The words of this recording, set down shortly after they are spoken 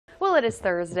it is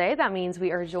Thursday. That means we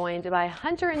are joined by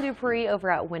Hunter and Dupree over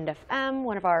at Wind FM,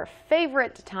 one of our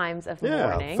favorite times of the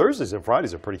morning. Thursdays and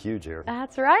Fridays are pretty huge here.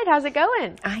 That's right. How's it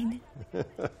going?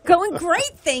 Going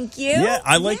great, thank you. Yeah,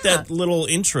 I like that little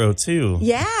intro, too.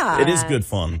 Yeah. It is good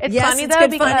fun. It's yes, funny, it's though,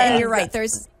 good fun, and you're right.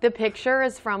 The picture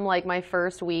is from, like, my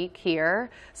first week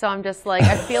here, so I'm just, like,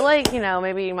 I feel like, you know,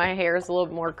 maybe my hair is a little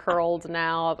bit more curled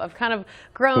now. I've kind of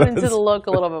grown into the look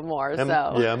a little bit more, And,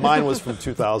 so. yeah, mine was from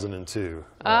 200002.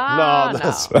 No.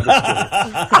 That's That's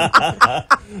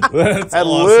had a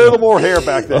awesome. little more hair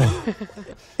back then.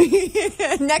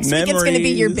 Next week it's going to be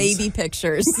your baby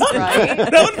pictures. Right?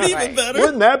 That would be even better.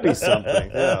 Wouldn't that be something?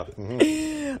 Yeah.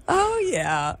 Mhm. Oh,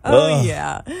 yeah. Oh,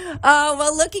 yeah.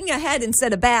 Well, looking ahead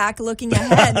instead of back, looking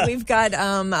ahead, we've got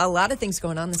a lot of things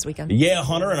going on this weekend. Yeah,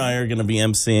 Hunter and I are going to be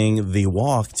emceeing the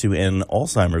walk to end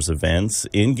Alzheimer's events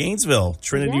in Gainesville,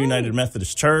 Trinity Yay. United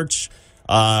Methodist Church.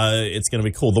 It's going to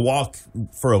be cool. The walk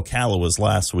for Ocala was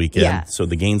last weekend, Yeah. so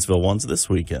the Gainesville one's this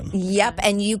weekend. Yep,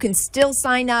 and you can still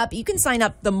sign up. You can sign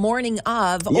up the morning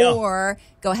of, Yeah. or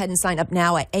go ahead and sign up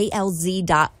now at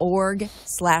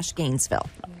alz.org/Gainesville.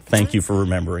 Thank you for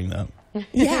remembering that.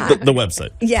 Yeah. The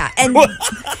website. Yeah, and That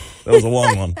was a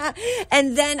long one.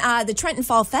 and then the Trenton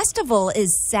Fall Festival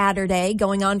is Saturday,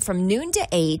 going on from noon to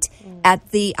 8 at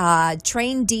the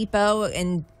train depot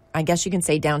in, I guess you can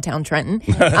say, downtown Trenton.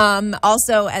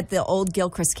 Also at the old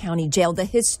Gilchrist County Jail, the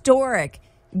historic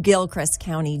Gilchrist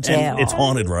County Jail. And it's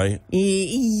haunted, right?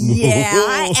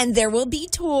 Yeah, and there will be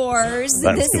tours.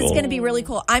 That's This is cool. going to be really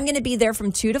cool. I'm going to be there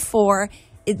from 2 to 4.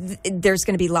 There's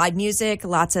going to be live music,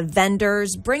 lots of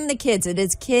vendors. Bring the kids. It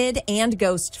is kid and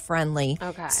ghost friendly.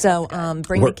 Okay, So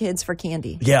bring the kids for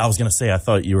candy. Yeah, I was going to say, I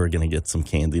thought you were going to get some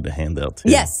candy to hand out, too.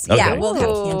 Yes, yeah, Okay. we'll have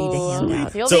candy to hand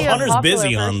out. You'll So be a Hunter's popular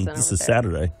busy on, person this over is there.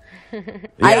 Saturday.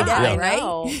 I Yeah. know, Yeah.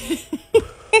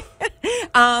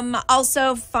 right?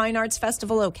 Also, Fine Arts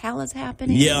Festival Ocala's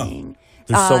happening. Yeah.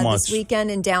 There's so much. This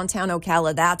weekend in downtown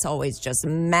Ocala. That's always just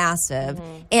massive.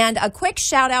 And a quick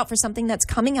shout out for something that's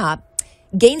coming up.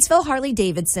 Gainesville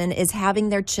Harley-Davidson is having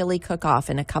their chili cook-off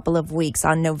in a couple of weeks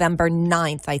on November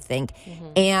 9th, I think.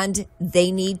 And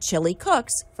they need chili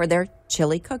cooks for their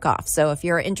chili cook-off. So if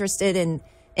you're interested in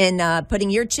putting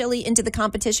your chili into the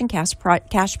competition, cash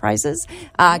prizes,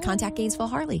 contact Gainesville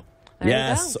Harley.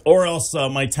 Yes, or else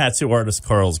my tattoo artist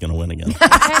Carl's going to win again.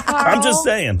 Hey, Carl. I'm just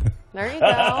saying. There you go.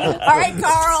 All right,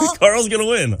 Carl. Carl's going to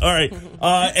win. All right.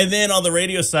 And then on the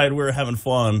radio side, we were having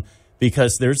fun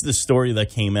because there's this story that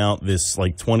came out. This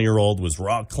like 20-year-old was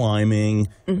rock climbing.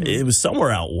 It was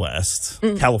somewhere out west,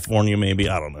 California maybe,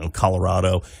 I don't know,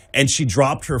 Colorado. And she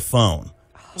dropped her phone.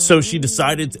 So she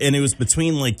decided, and it was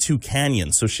between like two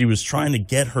canyons. So she was trying to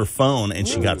get her phone and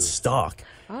she got stuck.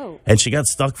 Oh. And she got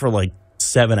stuck for like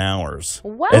 7 hours.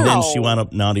 Wow. And then she wound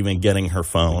up not even getting her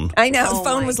phone. I know, Oh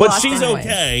phone my was But lost she's anyway.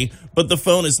 okay, but the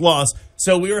phone is lost.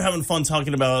 So we were having fun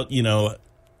talking about, you know,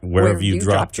 where have you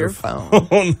dropped your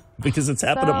phone? Because it's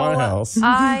happened at my house.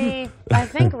 I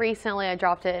think recently I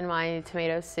dropped it in my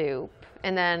tomato soup.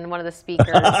 And then one of the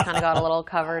speakers kind of got a little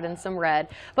covered in some red.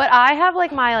 But I have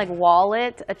like my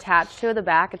wallet attached to the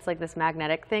back. It's like this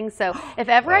magnetic thing. So if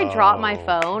ever I drop my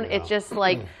phone, it just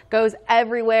like goes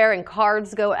everywhere and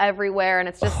cards go everywhere and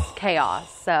it's just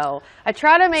chaos. So I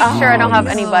try to make sure I don't have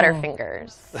any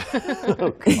Butterfingers.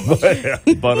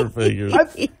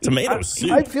 Butterfingers. Tomato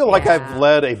soup. I feel like I've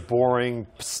led a boring,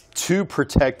 too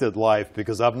protected life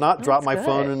because I've not dropped my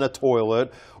phone in a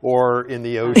toilet or in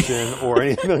the ocean or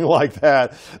anything like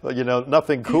that. You know,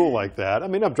 nothing cool like that. I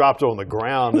mean, I've dropped it on the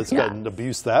ground. It's gotten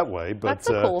abuse that way. But That's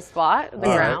a cool spot, the all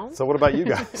right. ground. So what about you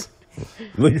guys?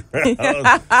 Go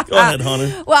ahead,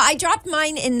 Hunter. Well, I dropped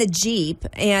mine in the Jeep,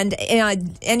 and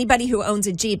anybody who owns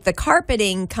a Jeep, the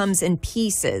carpeting comes in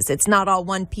pieces. It's not all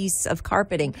one piece of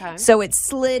carpeting. Okay. So it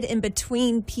slid in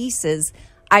between pieces.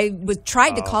 I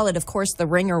tried to call it. Of course, the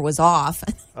ringer was off.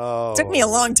 Took me a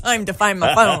long time to find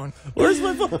my phone. Where's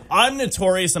my phone? I'm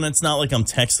notorious, and it's not like I'm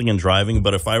texting and driving,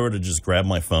 but if I were to just grab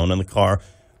my phone in the car,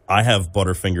 I have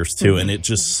Butterfingers too, and it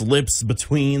just slips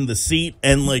between the seat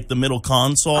and like the middle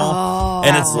console.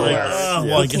 And it's like,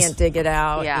 well, I You guess can't dig it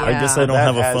out. Yeah. I guess I don't That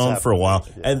have a has phone for a while.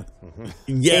 happened.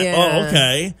 And Yeah. oh,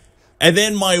 okay. And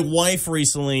then my wife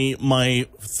recently, my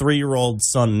 3-year-old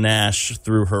son Nash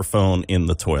threw her phone in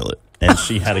the toilet, and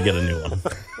she had to get a new one.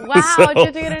 Wow,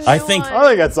 did you get a new I think- one? I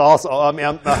think that's awesome. I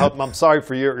mean, I'm sorry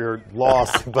for your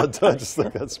loss, but I just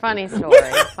think that's Funny story.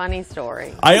 Funny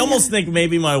story. I almost think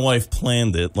maybe my wife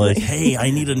planned it. Like, hey,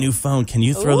 I need a new phone. Can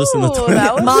you throw this in the Ooh, toilet?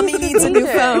 that was Mommy needs a new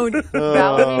strategic. phone.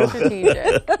 That would be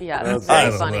strategic. Yeah, that's I very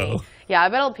don't funny. know. Yeah, I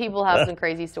bet people have some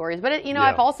crazy stories. But, Yeah.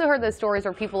 I've also heard those stories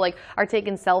where people like are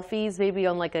taking selfies maybe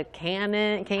on like a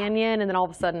canyon, and then all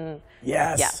of a sudden,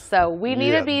 Yes. yeah. So we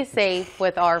need Yeah. to be safe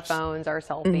with our phones, our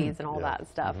selfies, and all that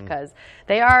stuff because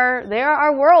they are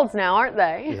our worlds now, aren't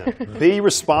they? Yeah. Be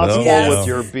responsible Yes. with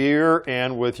your beer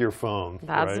and with your phone.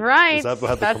 That's right. Is that how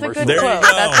the That's a commercial good There you quote.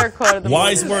 go. That's our quote of the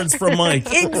Wise morning. words from Mike.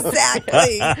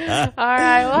 Exactly. All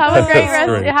right. Well, have a great That's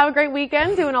great. have a great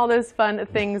weekend doing all those fun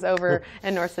things over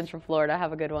in North Central Florida.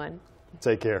 Have a good one.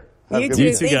 Take care. Have a You good too. You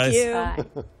too, Thank guys.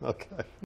 you. Bye. Okay.